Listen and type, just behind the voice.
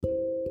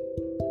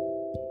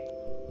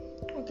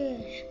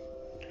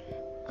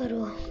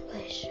Aduh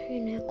guys,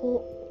 ini aku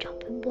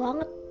capek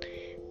banget.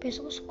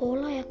 Besok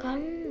sekolah ya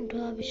kan,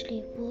 udah habis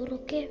libur.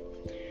 Oke,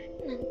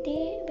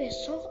 nanti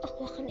besok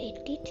aku akan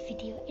edit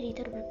video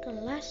editor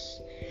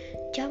berkelas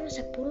jam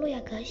 10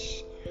 ya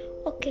guys.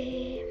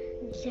 Oke,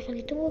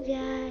 jangan ditunggu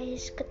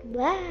guys.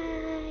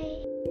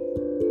 Goodbye.